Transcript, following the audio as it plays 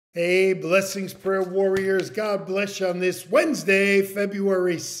Hey, blessings, prayer warriors. God bless you on this Wednesday,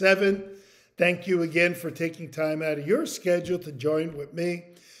 February 7th. Thank you again for taking time out of your schedule to join with me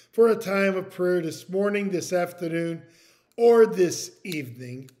for a time of prayer this morning, this afternoon, or this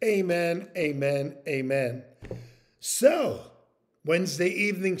evening. Amen, amen, amen. So, Wednesday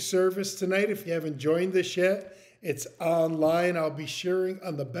evening service tonight, if you haven't joined us yet, it's online. I'll be sharing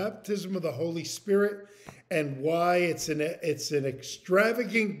on the baptism of the Holy Spirit and why it's an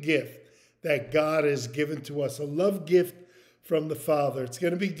extravagant gift that God has given to us, a love gift from the Father. It's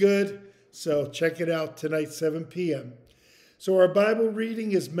going to be good, so check it out tonight, 7 p.m. So our Bible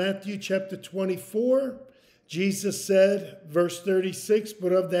reading is Matthew chapter 24. Jesus said, verse 36,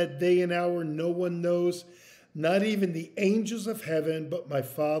 "But of that day and hour no one knows, not even the angels of heaven, but my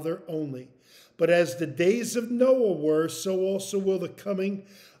Father only. But as the days of Noah were, so also will the coming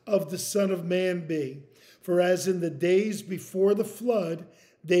of the Son of Man be. For as in the days before the flood,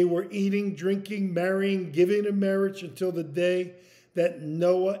 they were eating, drinking, marrying, giving in marriage until the day that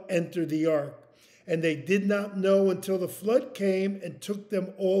Noah entered the ark. And they did not know until the flood came and took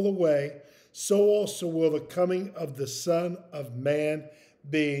them all away. So also will the coming of the Son of Man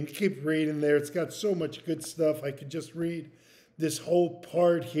be." And keep reading there. It's got so much good stuff. I could just read this whole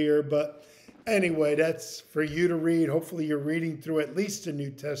part here. But anyway, that's for you to read. Hopefully you're reading through at least the New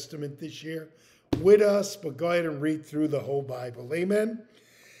Testament this year with us, but go ahead and read through the whole Bible. Amen.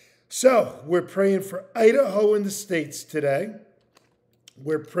 So we're praying for Idaho in the States today.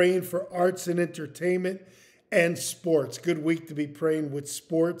 We're praying for arts and entertainment and sports. Good week to be praying with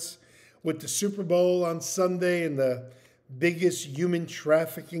sports, with the Super Bowl on Sunday and the biggest human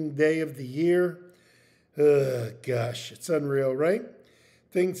trafficking day of the year. Gosh, it's unreal, right?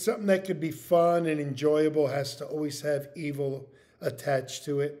 Something that could be fun and enjoyable has to always have evil attached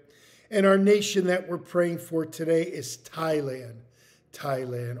to it. And our nation that we're praying for today is Thailand.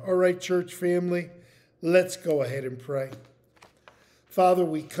 Thailand. All right, church family, let's go ahead and pray. Father,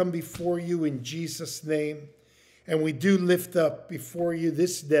 we come before you in Jesus' name, and we do lift up before you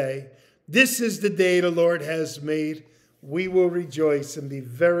this day. This is the day the Lord has made. We will rejoice and be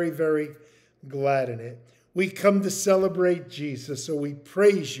very, very glad in it. We come to celebrate Jesus, so we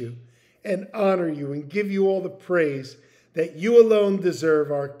praise you and honor you and give you all the praise that you alone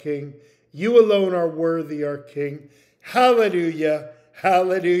deserve, our King. You alone are worthy, our King. Hallelujah,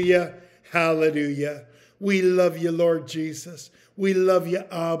 hallelujah, hallelujah. We love you, Lord Jesus. We love you,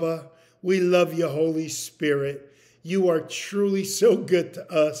 Abba. We love you, Holy Spirit. You are truly so good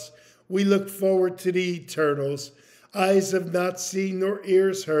to us. We look forward to the eternals. Eyes have not seen, nor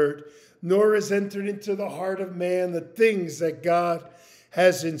ears heard, nor has entered into the heart of man the things that God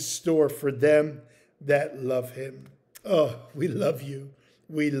has in store for them that love him. Oh, we love you.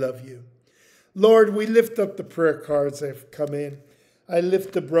 We love you. Lord, we lift up the prayer cards that have come in. I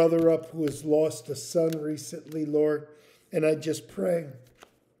lift a brother up who has lost a son recently, Lord, and I just pray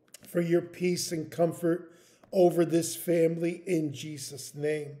for your peace and comfort over this family in Jesus'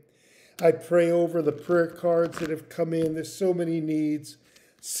 name. I pray over the prayer cards that have come in. There's so many needs,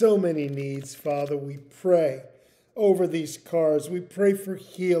 Father. We pray over these cards. We pray for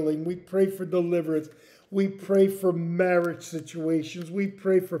healing. We pray for deliverance. We pray for marriage situations. We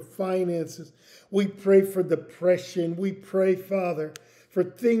pray for finances. We pray for depression. We pray, Father, for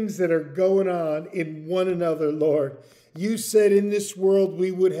things that are going on in one another, Lord. You said in this world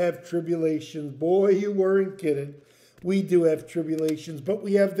we would have tribulations. Boy, you weren't kidding. We do have tribulations, but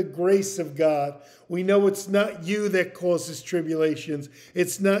we have the grace of God. We know it's not you that causes tribulations.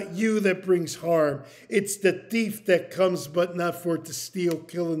 It's not you that brings harm. It's the thief that comes, but not for to steal,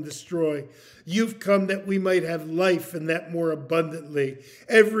 kill, and destroy. You've come that we might have life and that more abundantly.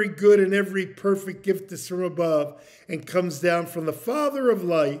 Every good and every perfect gift is from above and comes down from the Father of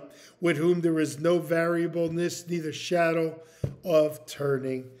light, with whom there is no variableness, neither shadow of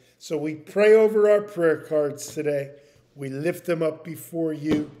turning. So we pray over our prayer cards today. We lift them up before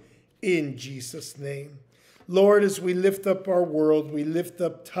you in Jesus' name. Lord, as we lift up our world, we lift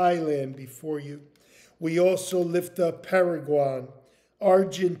up Thailand before you. We also lift up Paraguay,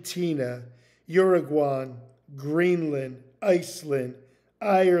 Argentina, Uruguay, Greenland, Iceland,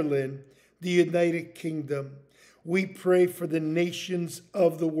 Ireland, the United Kingdom. We pray for the nations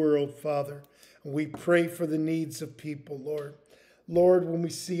of the world, Father. We pray for the needs of people, Lord. Lord, when we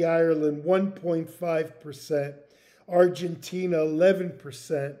see Ireland, 1.5%, Argentina,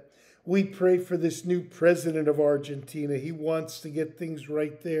 11%. We pray for this new president of Argentina. He wants to get things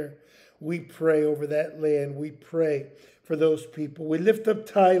right there. We pray over that land. We pray for those people. We lift up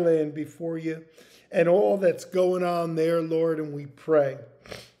Thailand before you and all that's going on there, Lord, and we pray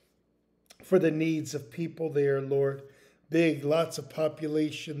for the needs of people there, Lord. big, lots of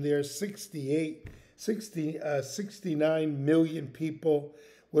population there, 69 million people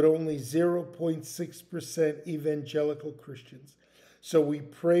with only 0.6% evangelical Christians. So we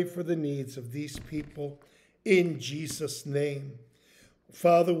pray for the needs of these people in Jesus' name.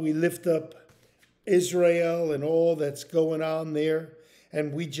 Father, we lift up Israel and all that's going on there,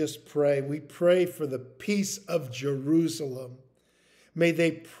 and we just pray. We pray for the peace of Jerusalem. May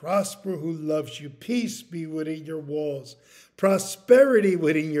they prosper who loves you. Peace be within your walls. Prosperity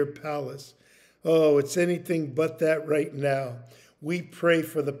within your palace. Oh, it's anything but that right now. We pray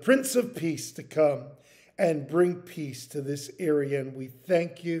for the Prince of Peace to come and bring peace to this area. And we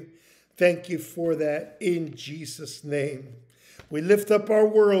thank you. Thank you for that in Jesus' name. We lift up our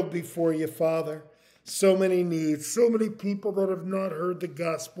world before you, Father. So many needs, so many people that have not heard the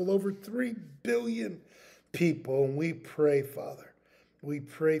gospel, over 3 billion people. And we pray, Father. We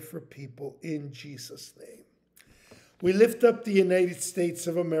pray for people in Jesus' name. We lift up the United States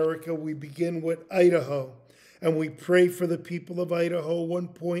of America. We begin with Idaho, and we pray for the people of Idaho,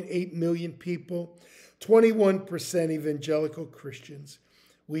 1.8 million people, 21% evangelical Christians.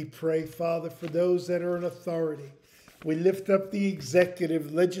 We pray, Father, for those that are in authority. We lift up the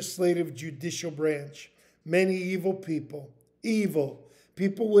executive, legislative, judicial branch. Many evil people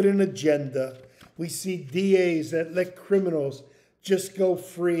with an agenda. We see DAs that let criminals just go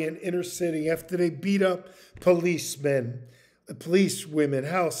free in inner city after they beat up policemen, policewomen.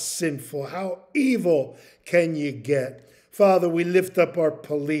 How sinful, how evil can you get? Father, we lift up our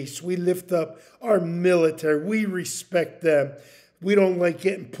police. We lift up our military. We respect them. We don't like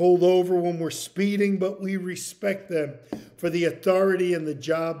getting pulled over when we're speeding, but we respect them for the authority and the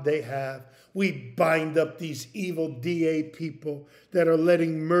job they have. We bind up these evil DA people that are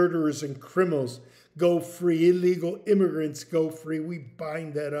letting murderers and criminals go free, illegal immigrants go free. We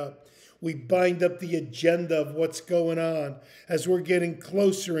bind that up. We bind up the agenda of what's going on as we're getting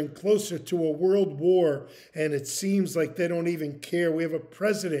closer and closer to a world war, and it seems like they don't even care. We have a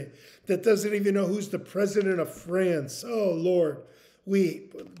president that doesn't even know who's the president of France. Oh, Lord,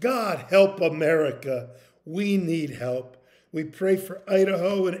 God help America. We need help. We pray for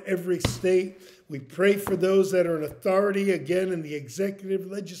Idaho and every state. We pray for those that are in authority, again, in the executive,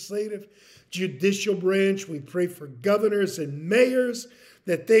 legislative, judicial branch. We pray for governors and mayors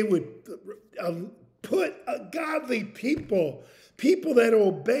that they would put godly people that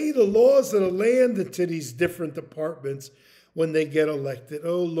obey the laws of the land into these different departments when they get elected.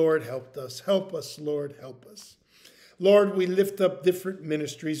 Oh, Lord, help us. Help us, Lord, help us. Lord, we lift up different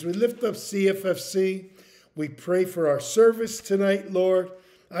ministries. We lift up CFFC. We pray for our service tonight, Lord.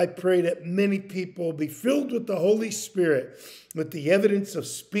 I pray that many people will be filled with the Holy Spirit with the evidence of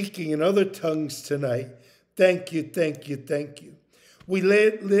speaking in other tongues tonight. Thank you, thank you, thank you. We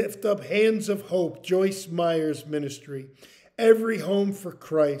lift up Hands of Hope, Joyce Meyer's ministry, Every Home for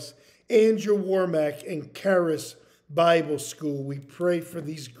Christ, Andrew Warmack, and Charis Bible School. We pray for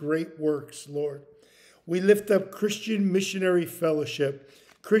these great works, Lord. We lift up Christian Missionary Fellowship,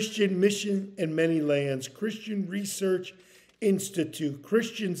 Christian Mission in Many Lands, Christian Research Institute,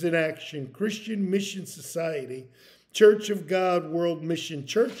 Christians in Action, Christian Mission Society, Church of God World Mission,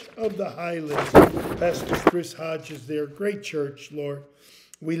 Church of the Highlands. Pastor Chris Hodges there. Great church, Lord.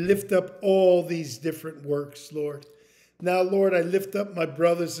 We lift up all these different works, Lord. Now, Lord, I lift up my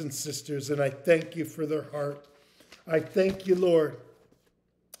brothers and sisters, and I thank you for their heart. I thank you, Lord,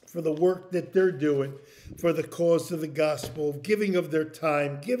 for the work that they're doing for the cause of the gospel, giving of their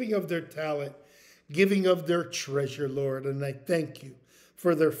time, giving of their talent, giving of their treasure, Lord. And I thank you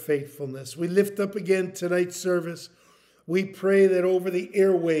for their faithfulness. We lift up again tonight's service. We pray that over the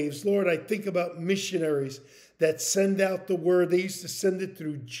airwaves, Lord, I think about missionaries that send out the word. They used to send it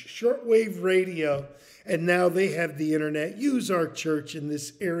through shortwave radio, and now they have the internet. Use our church in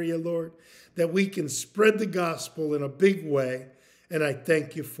this area, Lord, that we can spread the gospel in a big way, and I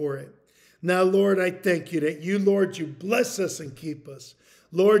thank you for it. Now, Lord, I thank you that you, Lord, you bless us and keep us.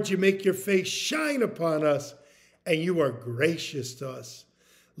 Lord, you make your face shine upon us, and you are gracious to us.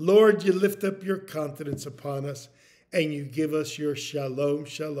 Lord, you lift up your countenance upon us, and you give us your shalom,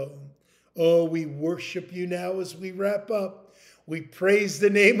 shalom. Oh, we worship you now as we wrap up. We praise the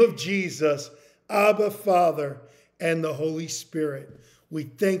name of Jesus, Abba, Father, and the Holy Spirit. We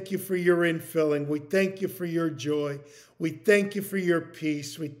thank you for your infilling. We thank you for your joy. We thank you for your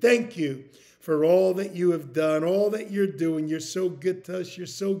peace. We thank you for all that you have done, all that you're doing. You're so good to us. You're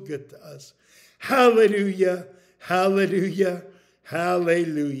so good to us. Hallelujah, hallelujah,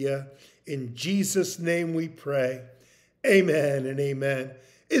 hallelujah. In Jesus' name we pray. Amen and amen.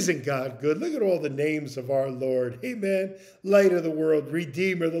 Isn't God good? Look at all the names of our Lord. Amen. Light of the world,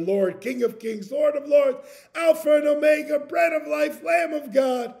 Redeemer, the Lord, King of kings, Lord of lords, Alpha and Omega, bread of life, Lamb of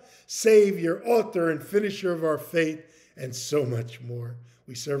God, Savior, author and finisher of our faith, and so much more.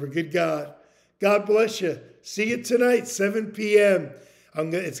 We serve a good God. God bless you. See you tonight, 7 p.m.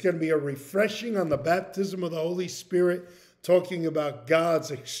 It's going to be a refreshing on the baptism of the Holy Spirit, talking about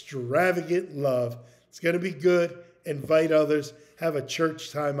God's extravagant love. It's going to be good. Invite others. Have a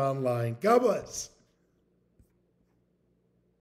church time online. God bless.